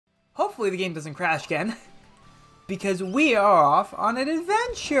hopefully the game doesn't crash again. Because we are off on an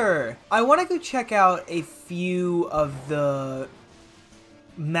adventure. I want to go check out a few of the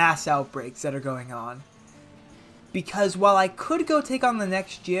mass outbreaks that are going on. Because while I could go take on the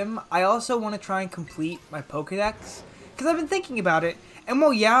next gym, I also want to try and complete my Pokédex. Because I've been thinking about it. And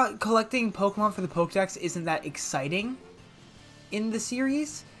while, yeah, collecting Pokemon for the Pokédex isn't that exciting in the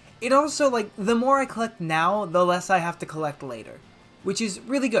series, it also, like, the more I collect now, the less I have to collect later. Which is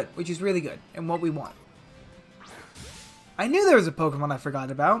really good. And what we want. I knew there was a Pokemon I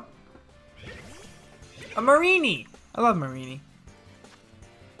forgot about. A Marini! I love Marini.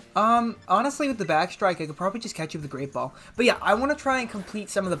 Honestly, with the Backstrike, I could probably just catch you with the Great Ball. But yeah, I want to try and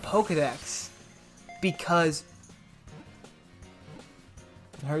complete some of the Pokédex. Because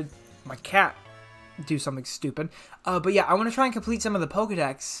I heard my cat do something stupid. But yeah, I want to try and complete some of the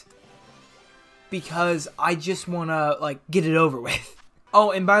Pokédex. Because I just want to, like, get it over with.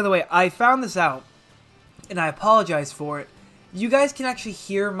 Oh, and by the way, I found this out. And I apologize for it. You guys can actually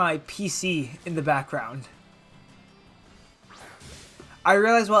hear my PC in the background. I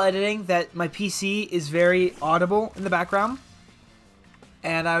realized while editing that my PC is very audible in the background.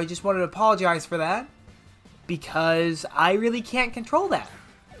 And I just wanted to apologize for that. Because I really can't control that.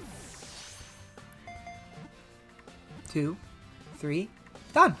 2, 3,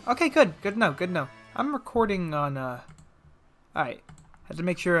 done. Okay, good. Good to know, good to know. I'm recording on, Alright. Had to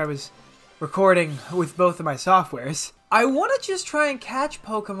make sure I was recording with both of my softwares. I want to just try and catch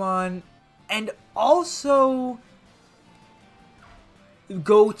Pokemon and also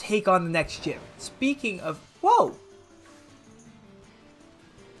go take on the next gym. Speaking of... Whoa!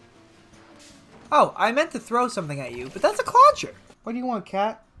 Oh, I meant to throw something at you, but that's a Clauncher. What do you want,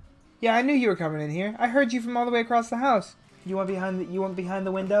 cat? Yeah, I knew you were coming in here. I heard you from all the way across the house. You want behind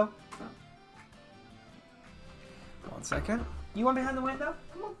the window? 1 second. You want behind the window?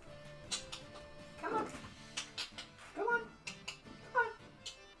 Come on. Come on. Come on. Come on.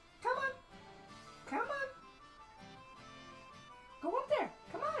 Come on. Come on. Go up there.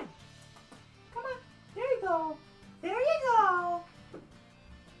 Come on. Come on. There you go. There you go.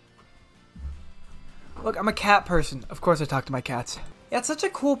 Look, I'm a cat person. Of course I talk to my cats. Yeah, it's such a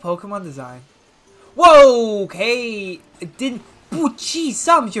cool Pokemon design. Whoa, okay. It didn't... Oh, geez,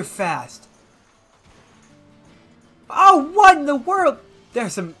 Sums, you're fast. Oh, what in the world?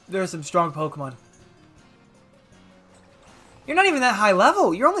 There's some strong Pokemon. You're not even that high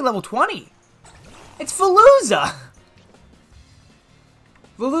level. You're only level 20. It's Veluza.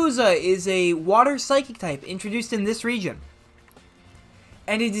 Veluza is a water psychic type introduced in this region.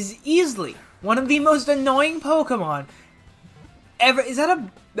 And it is easily one of the most annoying Pokemon ever. Is that a...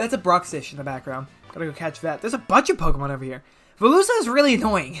 That's a Bruxish in the background. Gotta go catch that. There's a bunch of Pokemon over here. Veluza is really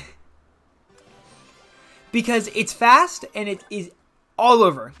annoying. Because it's fast and it is all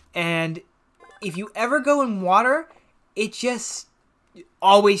over. And if you ever go in water, it just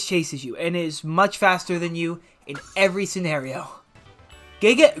always chases you. And is much faster than you in every scenario.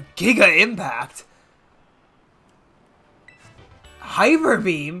 Giga Impact. Hyper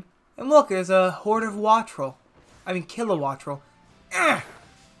Beam. And look, there's a horde of Wattrel. I mean, Kilowattrel.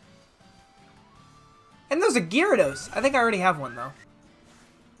 And there's a Gyarados. I think I already have one, though.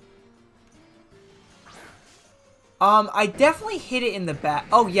 I definitely hit it in the back.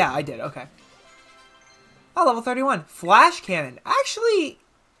 Oh, yeah, I did. Okay. Oh, level 31. Flash Cannon. Actually,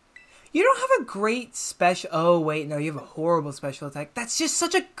 you don't have a great special... Oh, wait. No, you have a horrible special attack. That's just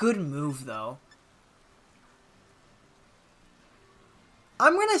such a good move, though.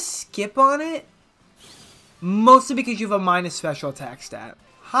 I'm going to skip on it. Mostly because you have a minus special attack stat.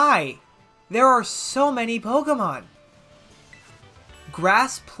 Hi. There are so many Pokemon.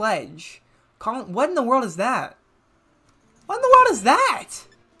 Grass Pledge. What in the world is that? What in the world is that?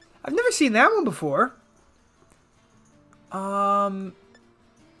 I've never seen that one before.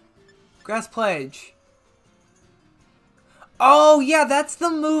 Grass Pledge. Oh, yeah, that's the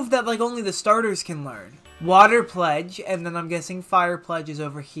move that, like, only the starters can learn. Water Pledge, and then I'm guessing Fire Pledge is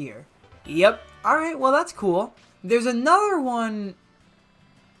over here. Yep. Alright, well, that's cool. There's another one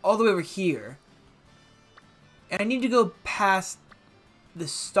all the way over here. And I need to go past the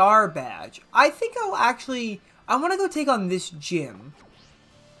Star Badge. I think I'll actually... I want to go take on this gym.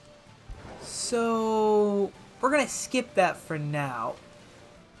 So... we're going to skip that for now.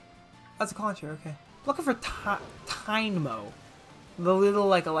 That's a Clauncher, okay. Looking for Tynamo. The little,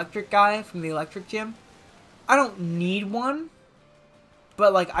 like, electric guy from the electric gym. I don't need one.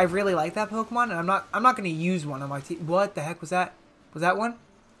 But, like, I really like that Pokemon. And I'm not going to use one on my team. What the heck was that? Was that one?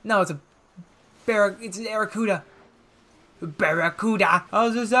 No, it's a... It's an Barracuda. Barracuda!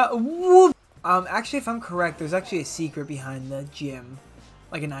 Oh, is that... Whoop! Actually, if I'm correct, there's actually a secret behind the gym.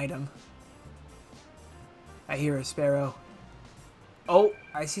 Like an item. I hear a sparrow. Oh,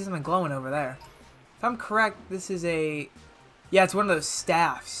 I see something glowing over there. If I'm correct, this is a... Yeah, it's one of those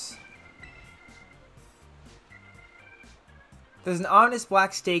staffs. There's an ominous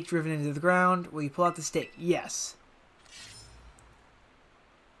black stake driven into the ground. Will you pull out the stake? Yes.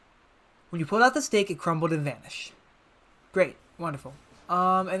 When you pulled out the stake, it crumbled and vanished. Great. Wonderful.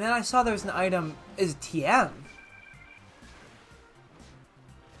 And then I saw there was an item. Is TM.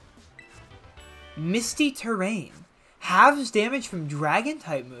 Misty Terrain. Halves damage from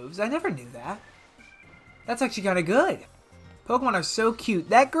dragon-type moves. I never knew that. That's actually kind of good. Pokemon are so cute.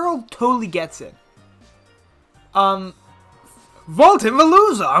 That girl totally gets it.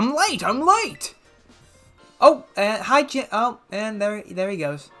 Voltiveluza! I'm late! Oh, hi, oh, and there he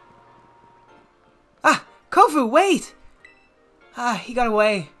goes. Ah, Kofu, wait! Ah, he got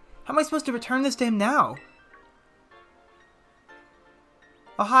away. How am I supposed to return this to him now?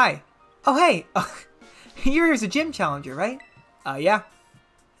 Oh, hi. Oh, hey. You're here as a gym challenger, right? Yeah.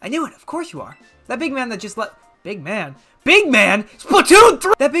 I knew it. Of course you are. That big man that just left... Big man? Big man? Splatoon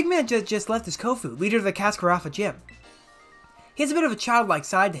 3! That big man just left as Kofu, leader of the Kaskarafa gym. He has a bit of a childlike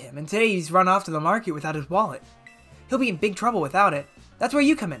side to him, and today he's run off to the market without his wallet. He'll be in big trouble without it. That's where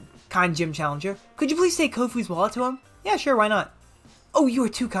you come in, kind gym challenger. Could you please take Kofu's wallet to him? Yeah, sure, why not? Oh, you are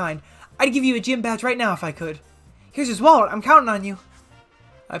too kind. I'd give you a gym badge right now if I could. Here's his wallet. I'm counting on you.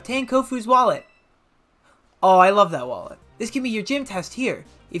 Obtain Kofu's wallet. Oh, I love that wallet. This can be your gym test here.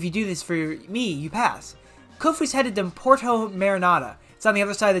 If you do this for me, you pass. Kofu's headed to Porto Marinata. It's on the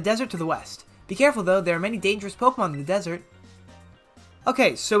other side of the desert to the west. Be careful though, there are many dangerous Pokemon in the desert.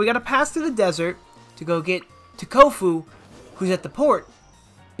 Okay, so we gotta pass through the desert to go get to Kofu, who's at the port,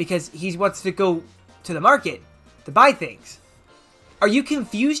 because he wants to go to the market to buy things. Are you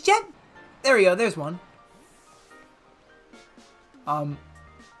confused yet? There we go, there's one.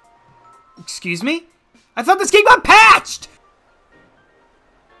 Excuse me? I thought this game got patched!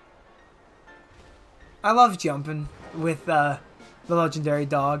 I love jumping with the legendary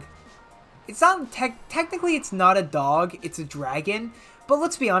dog. It's not technically it's not a dog, it's a dragon. But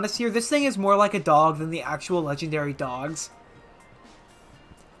let's be honest here, this thing is more like a dog than the actual legendary dogs.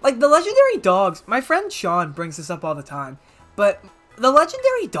 Like the legendary dogs, my friend Sean brings this up all the time, but the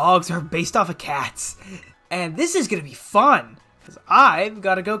legendary dogs are based off of cats. And this is gonna be fun, because I've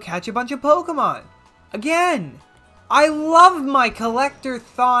got to go catch a bunch of Pokemon. Again! I love my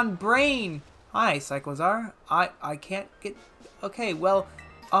Collector-thon brain! Hi, Cyclozar. I can't get... Okay, well,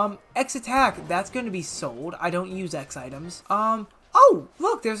 X attack, that's going to be sold. I don't use X items. Oh,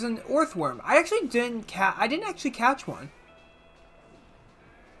 look, there's an Earthworm. I actually didn't actually catch one.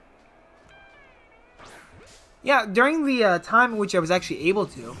 Yeah, during the time in which I was actually able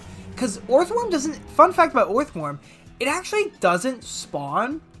to. Because Earthworm doesn't... Fun fact about Earthworm, it actually doesn't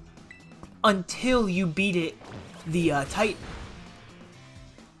spawn until you beat the Titan.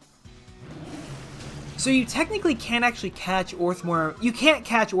 So you technically can't actually catch Earthworm. You can't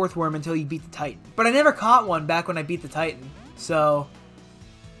catch Earthworm until you beat the Titan. But I never caught one back when I beat the Titan. So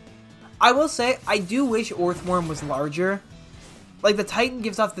I will say, I do wish Earthworm was larger. Like the Titan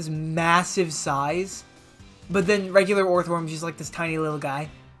gives off this massive size. But then regular Earthworm is just like this tiny little guy.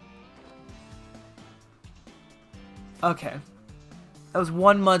 Okay. That was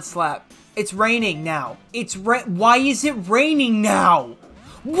one mud slap. It's raining now. Why is it raining now?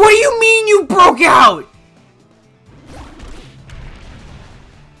 What do you mean you broke out?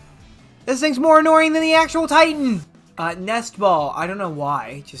 This thing's more annoying than the actual Titan. Nest Ball. I don't know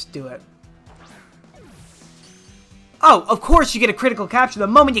why. Just do it. Oh, of course you get a critical capture the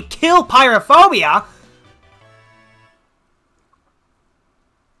moment you kill Pyrophobia.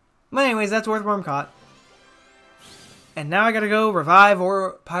 But anyways, that's Earthworm caught. And now I gotta go revive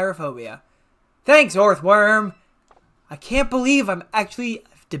Pyrophobia. Thanks, Earthworm. I can't believe I've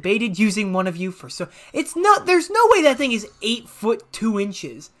debated using one of you for so... It's not... There's no way that thing is 8 foot 2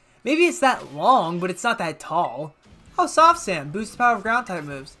 inches. Maybe it's that long, but it's not that tall. Oh, Soft Sand. Boosts the power of ground type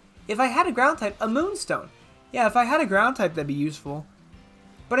moves. If I had a ground type, a Moonstone. Yeah, if I had a ground type, that'd be useful.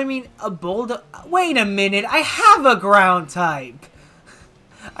 But I mean, a Bulldog... Wait a minute. I have a ground type.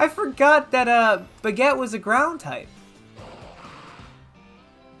 I forgot that Baguette was a ground type.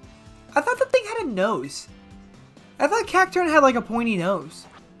 I thought the thing had a nose. I thought Cacturne had like a pointy nose.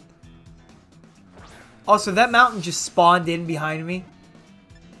 Also, that mountain just spawned in behind me.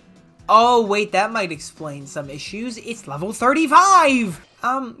 Oh, wait, that might explain some issues. It's level 35!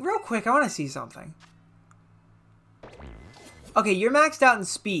 Real quick, I want to see something. Okay, you're maxed out in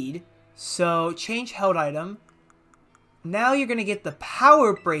speed, so change held item. Now you're going to get the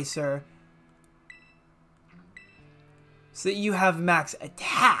Power Bracer. so that you have max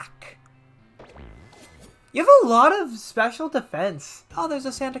attack. You have a lot of special defense. Oh, there's a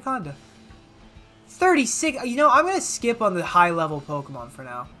Sandaconda. 36. You know, I'm going to skip on the high level Pokemon for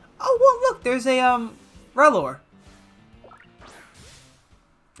now. Oh, well, look, there's a, Rellor.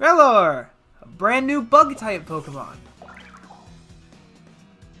 Rellor! A brand new bug type Pokemon.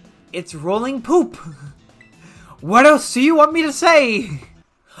 It's rolling poop. What else do you want me to say?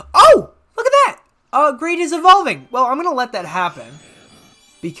 Oh! Look at that! Great is evolving. Well, I'm gonna let that happen.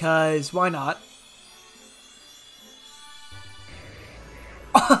 Because, why not?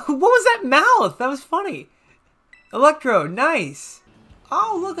 What was that mouth? That was funny. Electro, nice.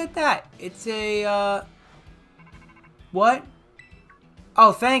 Oh, look at that. It's a, what?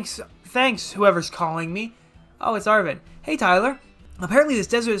 Oh, thanks. Thanks, whoever's calling me. Oh, it's Arvin. Hey, Tyler. Apparently this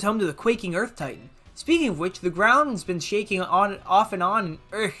desert is home to the quaking Earth Titan. Speaking of which, the ground's been shaking off and on, and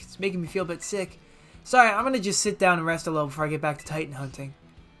it's making me feel a bit sick. Sorry, I'm gonna just sit down and rest a little before I get back to Titan hunting.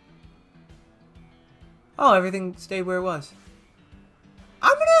 Oh, everything stayed where it was.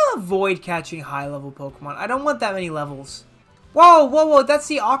 I'm gonna avoid catching high-level Pokemon. I don't want that many levels. Whoa, whoa, whoa, that's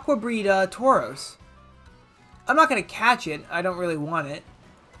the Aqua Breed, Tauros. I'm not gonna catch it. I don't really want it.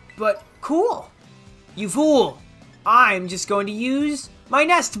 But, cool. You fool. I'm just going to use my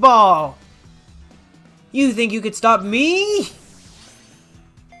Nest Ball. You think you could stop me?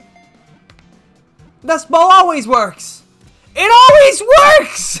 Nest Ball always works. It always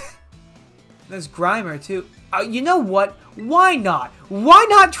works! There's Grimer, too. You know what? Why not? Why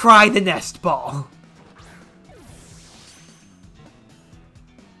not try the Nest Ball?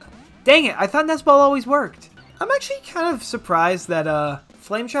 Dang it, I thought Nest Ball always worked. I'm actually kind of surprised that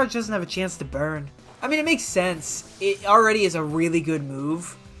Flame Charge doesn't have a chance to burn. I mean, it makes sense. It already is a really good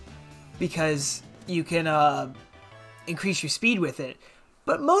move because you can increase your speed with it.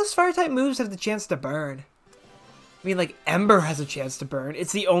 But most Fire-type moves have the chance to burn. I mean, like, Ember has a chance to burn.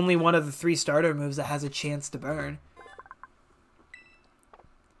 It's the only one of the 3 starter moves that has a chance to burn.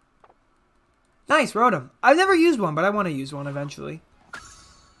 Nice, Rotom. I've never used one, but I want to use one eventually.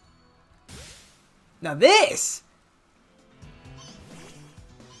 Now this!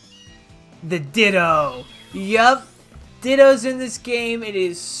 The Ditto. Yup. Ditto's in this game. It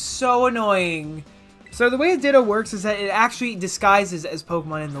is so annoying. So the way a Ditto works is that it actually disguises as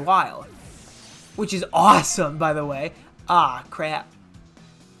Pokemon in the wild. Which is awesome, by the way. Ah, crap.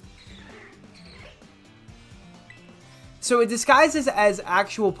 So it disguises as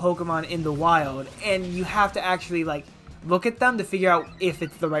actual Pokemon in the wild, and you have to actually, like, look at them to figure out if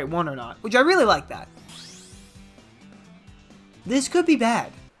it's the right one or not. Which I really like that. This could be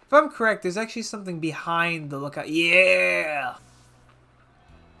bad. If I'm correct, there's actually something behind the lookout. Yeah!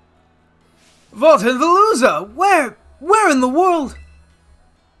 Volton Veluza! Where in the world?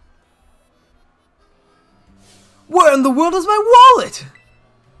 Where in the world is my wallet?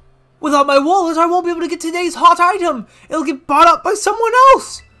 Without my wallet, I won't be able to get today's hot item. It'll get bought up by someone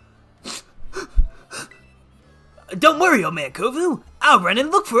else. Don't worry, old man Kovu. I'll run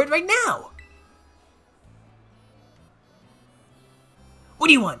and look for it right now. What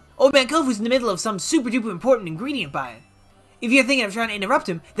do you want? Old man Kovu's in the middle of some super duper important ingredient buying. If you're thinking of trying to interrupt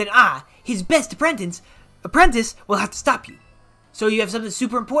him, then I, his best apprentice, will have to stop you. So you have something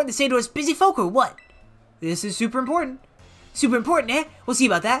super important to say to us busy folk or what? This is super important. Super important, eh? We'll see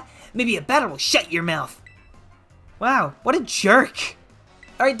about that. Maybe a battle will shut your mouth. Wow, what a jerk.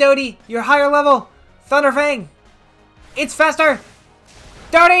 Alright, Dodie, you're higher level. Thunderfang. It's faster.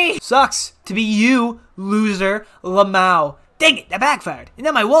 Dodie! Sucks to be you, loser, Lamau. Dang it, that backfired. And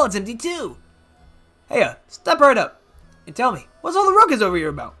now my wallet's empty too. Hey, step right up. And tell me, what's all the ruckus over here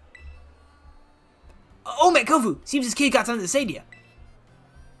about? Oh man, Kofu, seems this kid got something to say to you.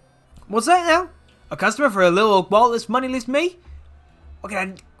 What's that now? A customer for a little old walletless, moneyless me? What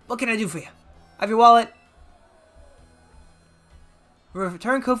can I do for you? I have your wallet.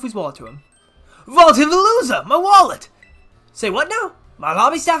 Return Kofu's wallet to him. Volton Veluza, my wallet! Say what now? My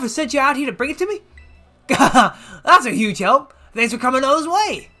lobby staff has sent you out here to bring it to me? That's a huge help. Thanks for coming all this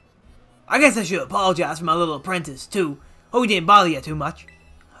way. I guess I should apologize for my little apprentice, too. Hope we didn't bother you too much.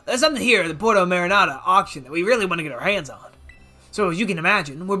 There's something here at the Porto Marinata auction that we really want to get our hands on. So as you can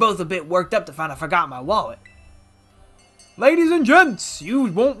imagine, we're both a bit worked up to find I forgot my wallet. Ladies and gents, you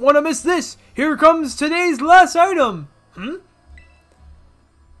won't want to miss this. Here comes today's last item.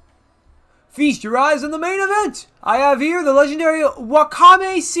 Feast your eyes on the main event. I have here the legendary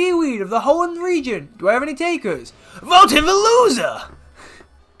Wakame seaweed of the Holland region. Do I have any takers? Volton Veluza!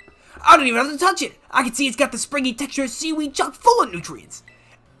 I don't even have to touch it. I can see it's got the springy texture of seaweed chock full of nutrients.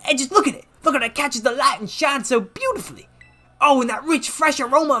 And just look at it. Look at it catches the light and shines so beautifully. Oh, and that rich, fresh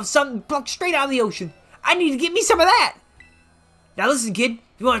aroma of something plucked straight out of the ocean. I need to get me some of that. Now listen, kid. If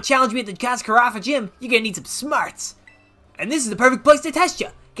you want to challenge me at the Cascarafa gym, you're gonna need some smarts. And this is the perfect place to test you.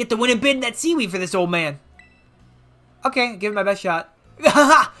 Get the winning bid in that seaweed for this old man. Okay, give it my best shot.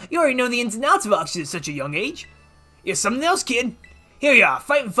 Haha! You already know the ins and outs of auctions at such a young age. You're something else, kid. Here you are,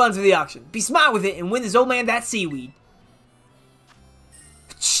 fighting funds for the auction. Be smart with it and win this old man that seaweed.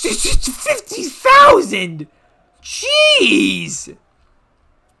 50,000! Jeez!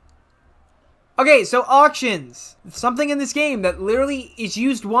 Okay, so auctions. Something in this game that literally is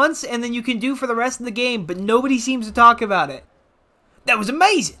used once and then you can do for the rest of the game, but nobody seems to talk about it. That was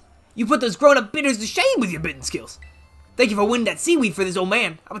amazing! You put those grown-up bidders to shame with your bidding skills. Thank you for winning that seaweed for this old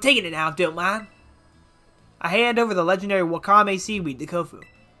man. I'm taking it now, if you don't mind. I hand over the legendary Wakame seaweed to Kofu.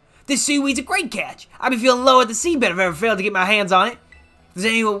 This seaweed's a great catch. I'd be feeling low at the seabed if I ever failed to get my hands on it.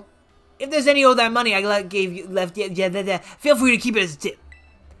 If there's any of that money I gave you left, feel free to keep it as a tip.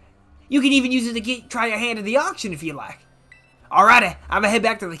 You can even use it to try your hand at the auction if you like. Alrighty, I'm gonna head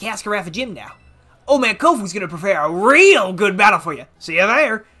back to the Cascarafa gym now. Old man Kofu's gonna prepare a real good battle for you. See you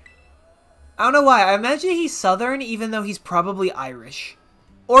there. I don't know why. I imagine he's Southern, even though he's probably Irish,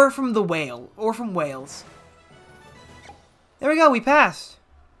 or from Wales. There we go. We passed.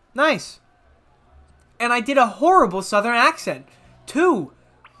 Nice. And I did a horrible Southern accent too.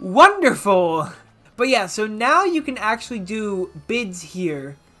 Wonderful. But yeah, so now you can actually do bids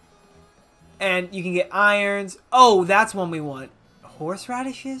here. And you can get irons. Oh, that's one we want.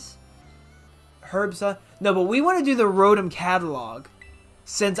 Horseradishes? Herbs? No, but we want to do the Rotom catalog.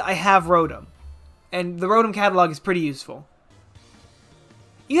 Since I have Rotom. And the Rotom catalog is pretty useful.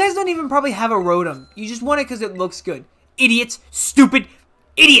 You guys don't even probably have a Rotom. You just want it because it looks good. Idiots. Stupid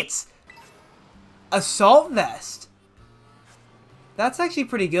idiots. Assault Vest. That's actually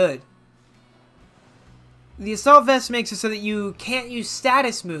pretty good. The Assault Vest makes it so that you can't use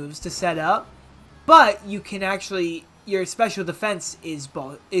status moves to set up, but you can actually, your special defense is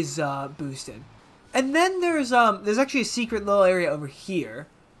boosted. And then there's actually a secret little area over here.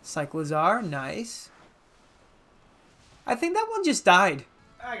 Cyclizar, nice. I think that one just died.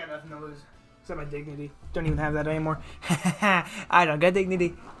 I got nothing to lose. Except my dignity. Don't even have that anymore. I don't got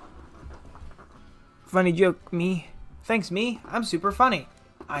dignity. Funny joke, me. Thanks, me. I'm super funny.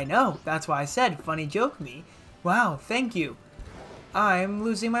 I know. That's why I said funny joke, me. Wow, thank you. I'm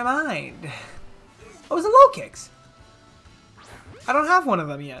losing my mind. Oh, it's a low kicks. I don't have one of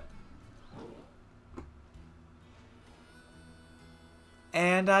them yet.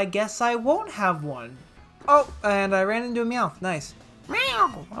 And I guess I won't have one. Oh, and I ran into a Meowth. Nice.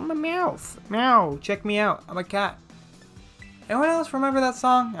 Meow! I'm a Meowth. Meow! Check me out. I'm a cat. Anyone else remember that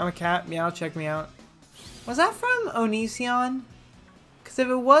song? I'm a cat. Meow, check me out. Was that from Onision? Because if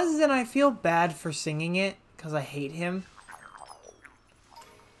it was, then I feel bad for singing it. Because I hate him.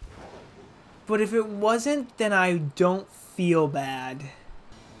 But if it wasn't, then I don't feel bad.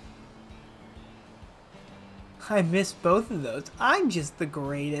 I missed both of those. I'm just the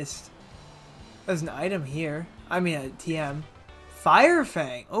greatest. There's an item here. I mean a TM. Fire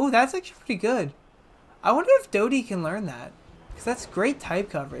Fang. Oh, that's actually pretty good. I wonder if Dodie can learn that. Because that's great type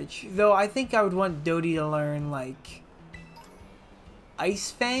coverage. Though I think I would want Dodie to learn, like,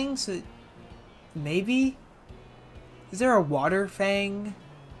 Ice Fang. So maybe? Is there a Water Fang?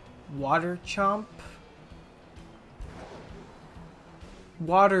 Water Chomp?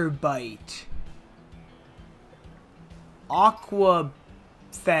 Water Bite. Aqua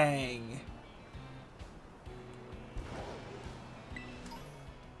Fang.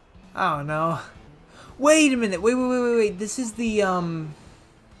 I don't know. Wait a minute. Wait. This is the,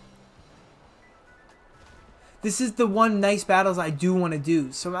 This is the one nice battles I do want to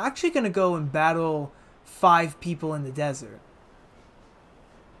do. So I'm actually going to go and battle 5 people in the desert.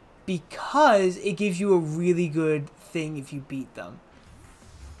 Because it gives you a really good thing if you beat them.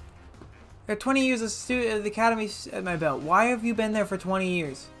 I got 20 years of student at the academy at my belt. Why have you been there for 20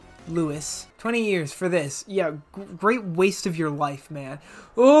 years? Lewis. 20 years for this. Yeah, great waste of your life, man.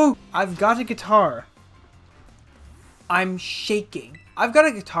 Oh, I've got a guitar. I'm shaking. I've got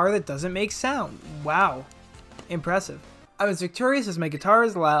a guitar that doesn't make sound. Wow. Impressive. I'm as victorious as my guitar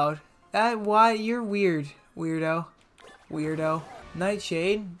is loud. Why? You're weird, weirdo. Weirdo.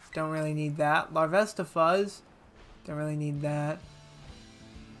 Nightshade. Don't really need that. Larvesta Fuzz. Don't really need that.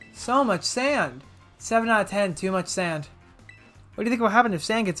 So much sand. 7 out of 10. Too much sand. What do you think will happen if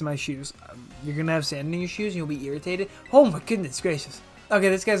sand gets in my shoes? You're gonna have sand in your shoes and you'll be irritated? Oh my goodness gracious. Okay,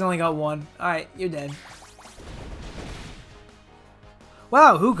 this guy's only got 1. Alright, you're dead.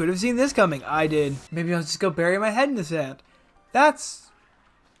 Wow, who could have seen this coming? I did. Maybe I'll just go bury my head in the sand. That's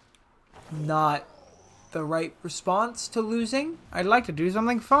not the right response to losing. I'd like to do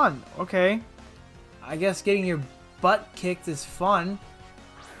something fun. Okay. I guess getting your butt kicked is fun.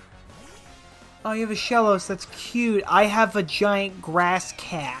 Oh, you have a Shellos. That's cute. I have a giant grass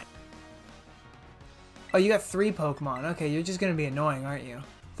cat. Oh, you got 3 Pokemon. Okay, you're just going to be annoying, aren't you?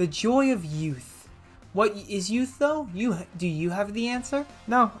 The joy of youth. What is youth, though? Do you have the answer?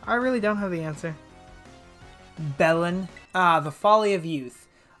 No, I really don't have the answer. Bellin. Ah, the folly of youth.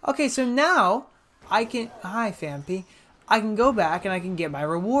 Okay, so now I can... Hi, Fampy. I can go back and I can get my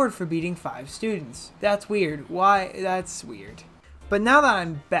reward for beating 5 students. That's weird. Why? That's weird. But now that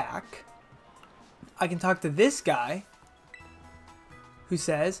I'm back, I can talk to this guy who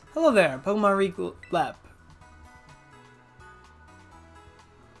says, hello there, Pokemon Violet.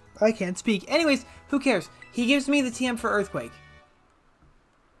 I can't speak. Anyways, who cares? He gives me the TM for Earthquake.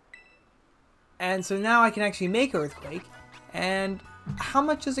 And so now I can actually make Earthquake. And how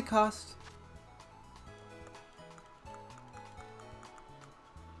much does it cost?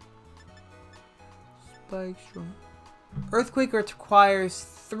 Spike Strong. Earthquake requires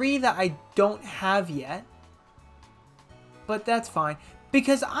 3 that I don't have yet. But that's fine.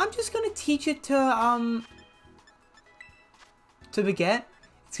 Because I'm just going to teach it to Baguette.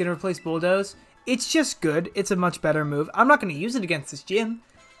 It's going to replace Bulldoze. It's just good. It's a much better move. I'm not going to use it against this gym.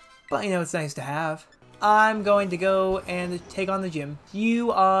 But, you know, it's nice to have. I'm going to go and take on the gym.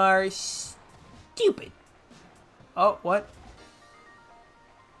 You are stupid. Oh, what?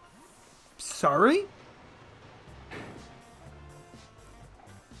 Sorry?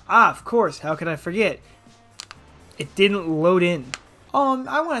 Ah, of course. How could I forget? It didn't load in.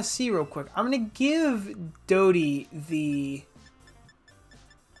 I want to see real quick. I'm going to give Dodie the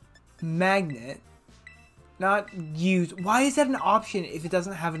magnet. Not use. Why is that an option if it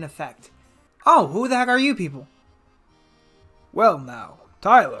doesn't have an effect? Oh, who the heck are you people? Well now,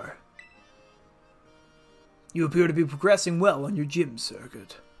 Tyler. You appear to be progressing well on your gym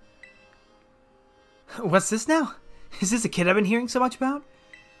circuit. What's this now? Is this a kid I've been hearing so much about?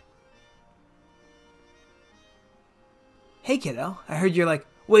 Hey kiddo, I heard you're like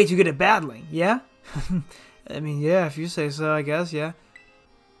way too good at battling, yeah? I mean, yeah, if you say so, I guess, yeah.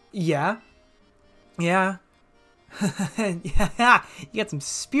 Yeah? Yeah. Yeah, you got some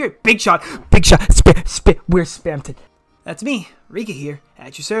spirit. Big shot, spit, we're spammed. That's me, Rika here,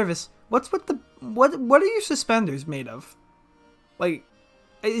 at your service. What's with the, what are your suspenders made of? Like,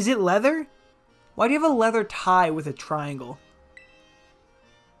 is it leather? Why do you have a leather tie with a triangle?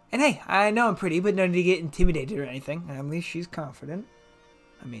 And hey, I know I'm pretty, but no need to get intimidated or anything. At least she's confident.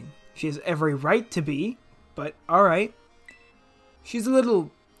 I mean, she has every right to be, but alright. She's a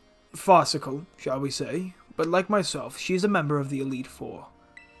little farcical, shall we say. But like myself, she's a member of the Elite Four.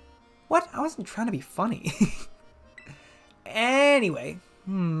 What? I wasn't trying to be funny. Anyway,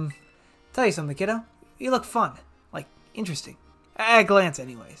 tell you something, kiddo. You look fun. Like, interesting. At a glance,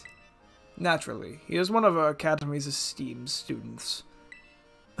 anyways. Naturally, he is one of our Academy's esteemed students.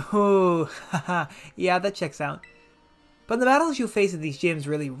 Oh, haha, yeah, that checks out. But the battles you'll face at these gyms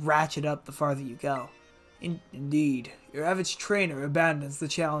really ratchet up the farther you go. Indeed, your average trainer abandons the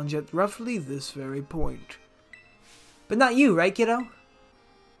challenge at roughly this very point. But not you, right, kiddo?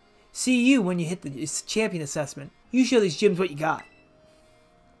 See you when you hit the champion assessment. You show these gyms what you got.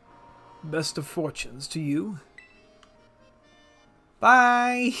 Best of fortunes to you.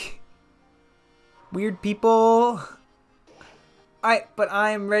 Bye! Weird people. Alright, but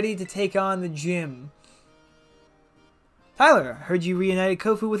I'm ready to take on the gym. Tyler, I heard you reunited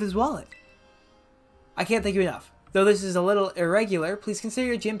Kofu with his wallet. I can't thank you enough. Though this is a little irregular, please consider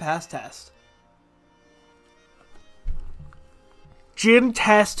your gym pass test. Gym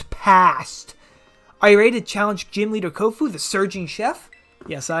test passed. Are you ready to challenge Gym Leader Kofu, the Surging Chef?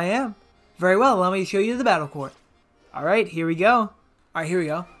 Yes, I am. Very well, allow me to show you the battle court. Alright, here we go. Alright, here we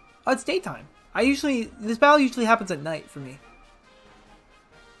go. Oh, it's daytime. This battle usually happens at night for me.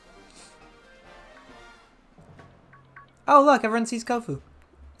 Oh, look, everyone sees Kofu.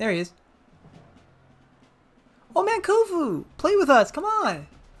 There he is. Oh man, Kofu! Play with us, come on!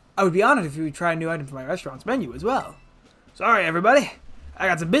 I would be honored if you would try a new item from my restaurant's menu as well. Sorry, everybody. I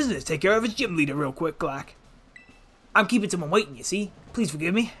got some business to take care of as gym leader real quick, Glack. I'm keeping someone waiting, you see? Please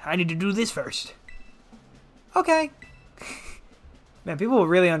forgive me. I need to do this first. Okay. Man, people are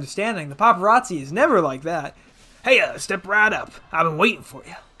really understanding. The paparazzi is never like that. Hey, step right up. I've been waiting for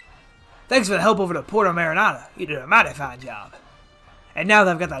you. Thanks for the help over to Puerto Marinada. You did a mighty fine job. And now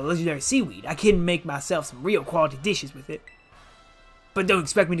that I've got that legendary seaweed, I can make myself some real quality dishes with it. But don't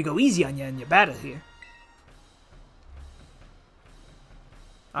expect me to go easy on you in your battle here.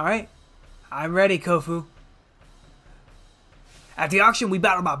 Alright. I'm ready, Kofu. At the auction, we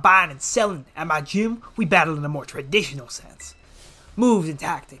battle by buying and selling. At my gym, we battle in a more traditional sense. Moves and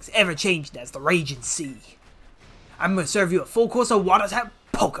tactics, ever changing as the raging sea. I'm gonna serve you a full course of water type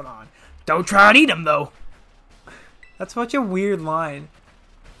Pokemon. Don't try and eat them though. That's such a weird line.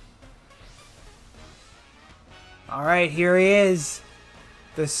 Alright, here he is.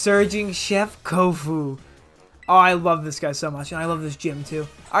 The Surging Chef Kofu. Oh, I love this guy so much, and I love this gym too.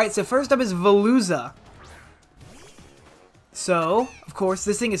 Alright, so first up is Veluza. So, of course,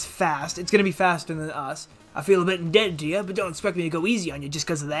 this thing is fast. It's gonna be faster than us. I feel a bit indebted to you, but don't expect me to go easy on you just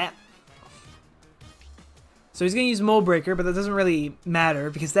because of that. So he's going to use Mold Breaker, but that doesn't really matter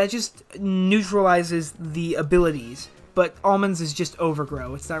because that just neutralizes the abilities. But Almonds is just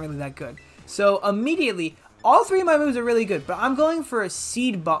Overgrow. It's not really that good. So immediately, all three of my moves are really good, but I'm going for a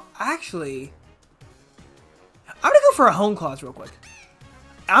Seed Bomb. Actually, I'm going to go for a Hone Claws real quick.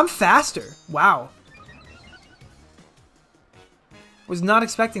 I'm faster. Wow. Was not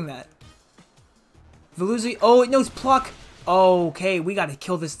expecting that. Veluza. Oh, it knows Pluck. Okay, we got to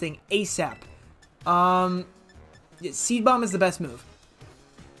kill this thing ASAP. Yeah, Seed Bomb is the best move.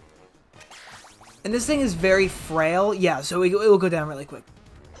 And this thing is very frail. Yeah, so it will go down really quick.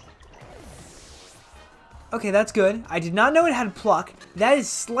 Okay, that's good. I did not know it had Pluck. That is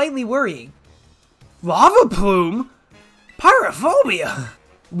slightly worrying. Lava Plume? Pyrophobia!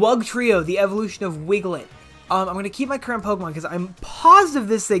 Wug Trio, the evolution of Wiglet. I'm going to keep my current Pokemon because I'm positive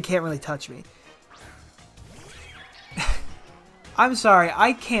this thing can't really touch me. I'm sorry,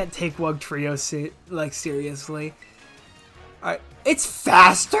 I can't take Wug Trio seriously. Alright, it's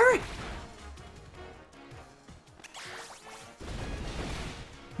faster?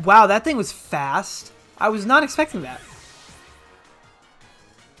 Wow, that thing was fast. I was not expecting that.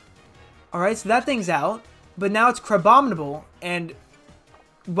 Alright, so that thing's out. But now it's Crabominable, and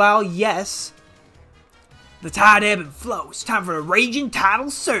while yes, the tide ebb and flow, it's time for a raging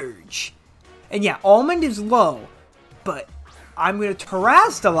tidal surge. And yeah, Almond is low, but I'm going to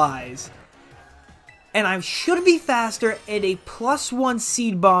Terrastalize. And I should be faster, and a +1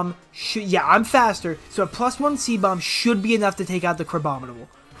 Seed Bomb should... Yeah, I'm faster, so a +1 Seed Bomb should be enough to take out the Crabominable.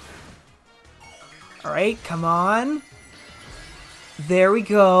 Alright, come on. There we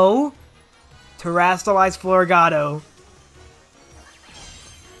go. Terrastalize Floragato.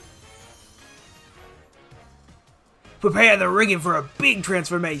 Prepare the rigging for a big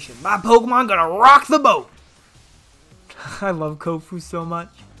transformation. My Pokemon gonna rock the boat. I love Kofu so much.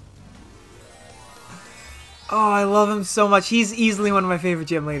 Oh, I love him so much. He's easily one of my favorite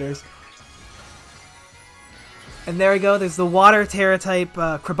gym leaders. And there we go. There's the Water Terra type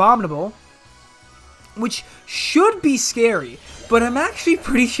Crabominable, which should be scary, but I'm actually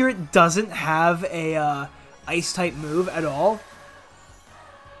pretty sure it doesn't have a Ice type move at all.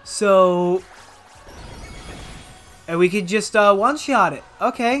 So, and we could just one-shot it.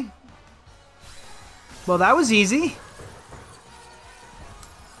 Okay. Well, that was easy.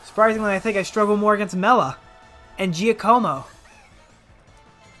 Surprisingly, I think I struggle more against Mela and Giacomo.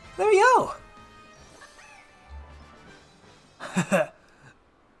 There we go.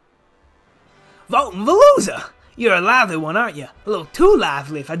 Voting Veluza! You're a lively one, aren't you? A little too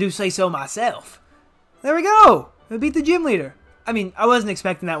lively, if I do say so myself. There we go! We beat the gym leader. I mean, I wasn't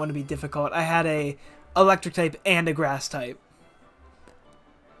expecting that one to be difficult. I had a electric type and a grass type.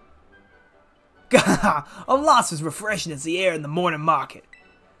 A loss is refreshing as the air in the morning market.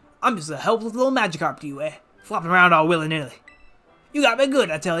 I'm just a helpless little Magikarp to you, eh? Flopping around all willy-nilly. You got me good,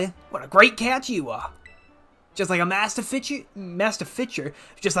 I tell you. What a great catch you are. Just like a Master Fisher,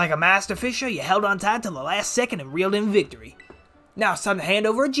 you held on tight till the last second and reeled in victory. Now it's time to hand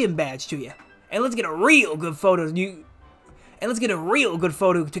over a gym badge to you. And let's get a real good photo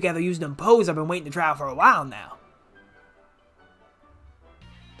together using them pose I've been waiting to try for a while now.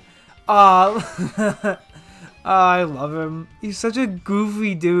 I love him. He's such a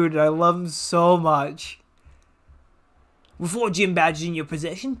goofy dude. I love him so much. With 4 gym badges in your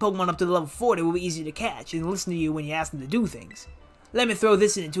possession, Pokemon up to level 40 will be easy to catch and listen to you when you ask them to do things. Let me throw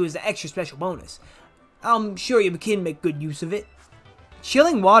this into as an extra special bonus. I'm sure you can make good use of it.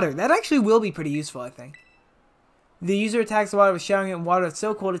 Chilling Water. That actually will be pretty useful, I think. The user attacks the water with showering it in water that's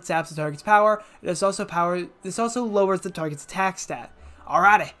so cold it saps the target's power. This also lowers the target's attack stat.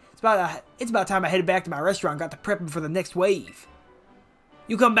 Alrighty. It's about time I headed back to my restaurant and got to prepping for the next wave.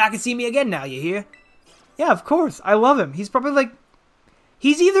 You come back and see me again now, you hear? Yeah, of course. I love him. He's probably like...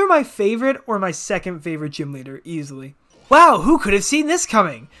 He's either my favorite or my second favorite gym leader, easily. Wow, who could have seen this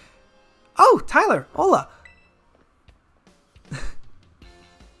coming? Oh, Tyler. Hola.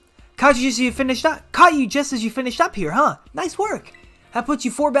 Caught you just as you finished up here, huh? Nice work. That puts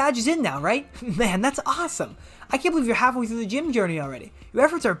you 4 badges in now, right? Man, that's awesome. I can't believe you're halfway through the gym journey already. Your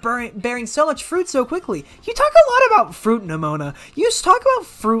efforts are bearing so much fruit so quickly. You talk a lot about fruit, Nimona. You just talk about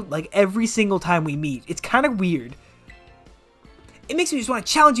fruit like every single time we meet. It's kind of weird. It makes me just want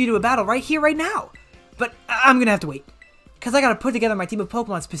to challenge you to a battle right here, right now. But I'm gonna have to wait. Because I gotta put together my team of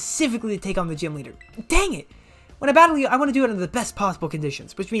Pokemon specifically to take on the gym leader. Dang it! When I battle you, I want to do it under the best possible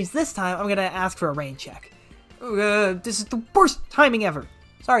conditions. Which means this time, I'm gonna ask for a rain check. This is the worst timing ever.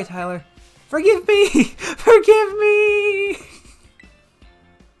 Sorry, Tyler. Forgive me! Forgive me!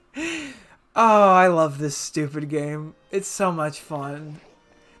 Oh, I love this stupid game. It's so much fun.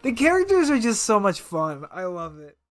 The characters are just so much fun. I love it.